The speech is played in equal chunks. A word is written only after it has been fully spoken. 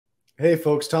Hey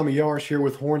folks, Tommy Yarish here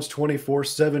with Horns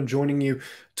 24/7 joining you,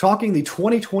 talking the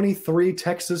 2023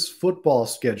 Texas football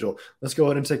schedule. Let's go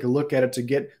ahead and take a look at it to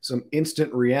get some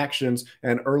instant reactions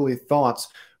and early thoughts.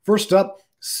 First up,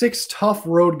 6 tough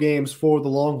road games for the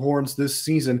Longhorns this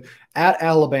season: at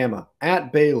Alabama,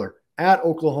 at Baylor, at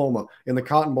Oklahoma in the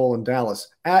Cotton Bowl in Dallas,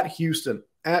 at Houston,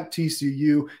 at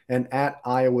TCU, and at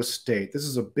Iowa State. This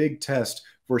is a big test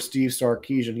for Steve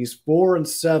Sarkisian. He's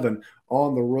 4-7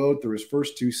 on the road through his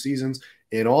first 2 seasons.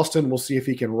 In Austin, we'll see if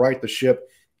he can right the ship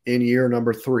in year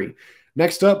number 3.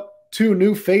 Next up, 2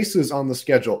 new faces on the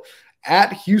schedule: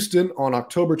 at Houston on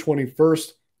October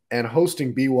 21st and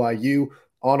hosting BYU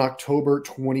on October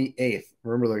 28th.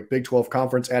 Remember, the Big 12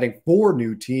 Conference adding 4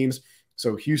 new teams,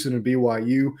 so Houston and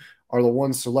BYU are the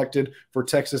ones selected for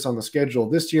Texas on the schedule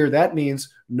this year. That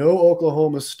means no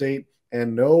Oklahoma State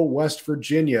and no West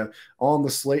Virginia on the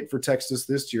slate for Texas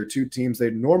this year, 2 teams they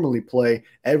normally play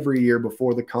every year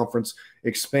before the conference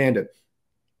expanded.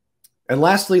 And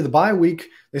lastly, the bye week.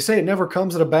 They say it never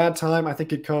comes at a bad time. I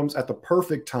think it comes at the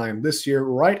perfect time this year,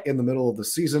 right in the middle of the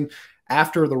season,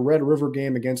 after the Red River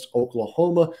game against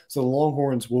Oklahoma. So the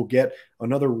Longhorns will get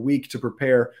another week to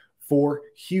prepare for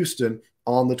Houston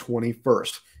on the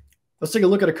 21st. Let's take a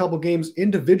look at a couple games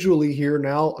individually here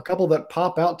now, a couple that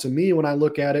pop out to me when I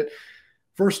look at it.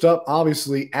 First up,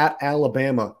 obviously, at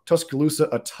Alabama. Tuscaloosa,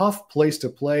 a tough place to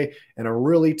play and a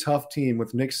really tough team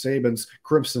with Nick Saban's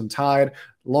Crimson Tide.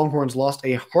 Longhorns lost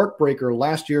a heartbreaker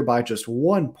last year by just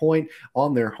 1 point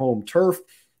on their home turf.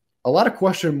 A lot of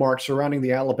question marks surrounding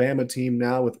the Alabama team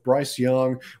now, with Bryce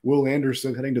Young, Will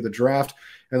Anderson heading to the draft,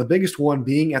 and the biggest one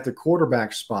being at the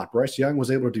quarterback spot. Bryce Young was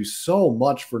able to do so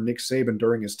much for Nick Saban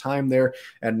during his time there,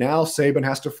 and now Saban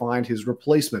has to find his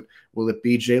replacement. Will it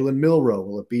be Jalen Milroe?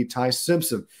 Will it be Ty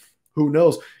Simpson? Who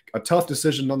knows? A tough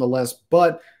decision nonetheless,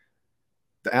 but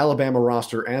the Alabama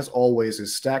roster, as always,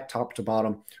 is stacked top to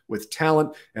bottom with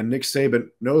talent, and Nick Saban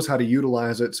knows how to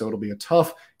utilize it, so it'll be a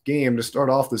tough game to start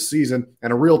off the season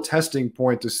and a real testing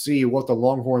point to see what the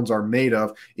Longhorns are made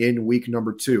of in week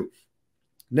number 2.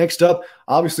 Next up,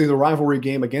 obviously, the rivalry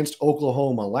game against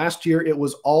Oklahoma. Last year, it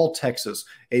was all Texas,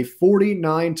 a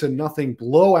 49-0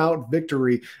 blowout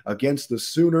victory against the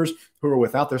Sooners, who are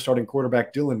without their starting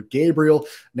quarterback, Dylan Gabriel.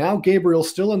 Now Gabriel's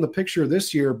still in the picture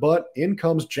this year, but in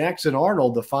comes Jackson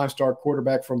Arnold, the 5-star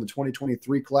quarterback from the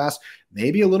 2023 class.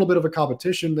 Maybe a little bit of a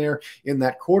competition there in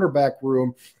that quarterback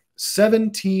room.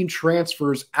 17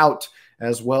 transfers out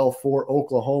as well for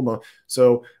Oklahoma.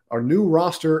 So our new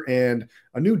roster and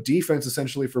a new defense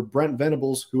essentially for Brent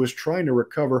Venables, who is trying to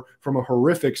recover from a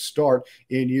horrific start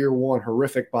in year 1,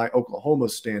 horrific by Oklahoma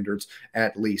standards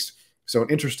at least. So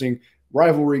an interesting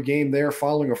rivalry game there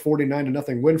following a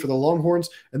 49-0 win for the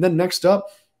Longhorns. And then next up,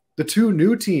 the 2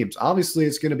 new teams. Obviously,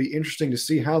 it's going to be interesting to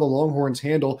see how the Longhorns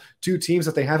handle 2 teams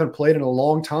that they haven't played in a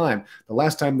long time. The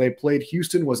last time they played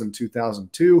Houston was in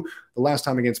 2002. The last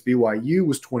time against BYU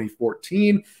was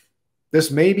 2014. This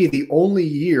may be the only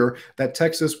year that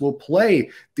Texas will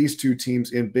play these 2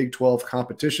 teams in Big 12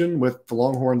 competition, with the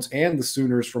Longhorns and the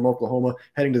Sooners from Oklahoma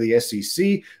heading to the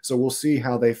SEC. So we'll see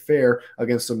how they fare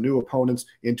against some new opponents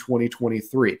in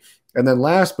 2023. And then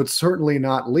last but certainly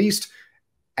not least,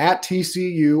 at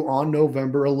TCU on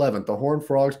November 11th. The Horned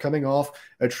Frogs coming off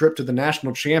a trip to the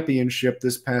national championship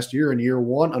this past year in year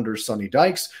 1 under Sonny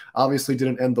Dykes. Obviously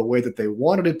didn't end the way that they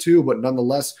wanted it to, but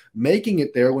nonetheless making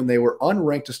it there when they were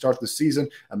unranked to start the season,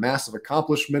 a massive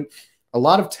accomplishment. A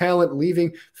lot of talent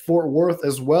leaving Fort Worth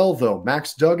as well, though.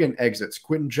 Max Duggan exits.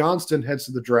 Quentin Johnston heads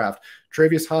to the draft.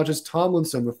 Travius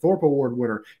Hodges-Tomlinson, the Thorpe Award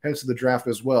winner, heads to the draft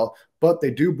as well. But they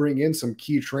do bring in some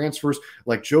key transfers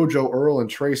like JoJo Earl and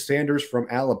Trey Sanders from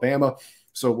Alabama.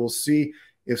 So we'll see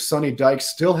if Sonny Dykes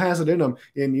still has it in him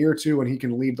in year 2 and he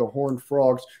can lead the Horned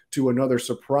Frogs to another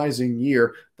surprising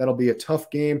year. That'll be a tough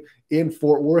game in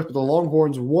Fort Worth, but the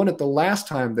Longhorns won it the last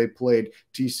time they played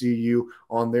TCU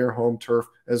on their home turf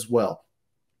as well.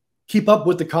 Keep up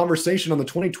with the conversation on the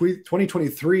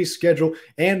 2023 schedule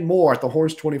and more at the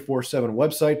Horns 24/7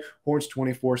 website,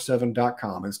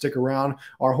 horns247.com. And stick around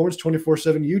our Horns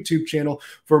 24/7 YouTube channel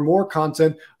for more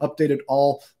content updated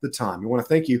all the time. We want to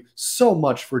thank you so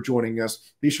much for joining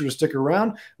us. Be sure to stick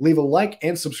around, leave a like,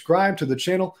 and subscribe to the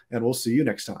channel, and we'll see you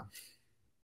next time.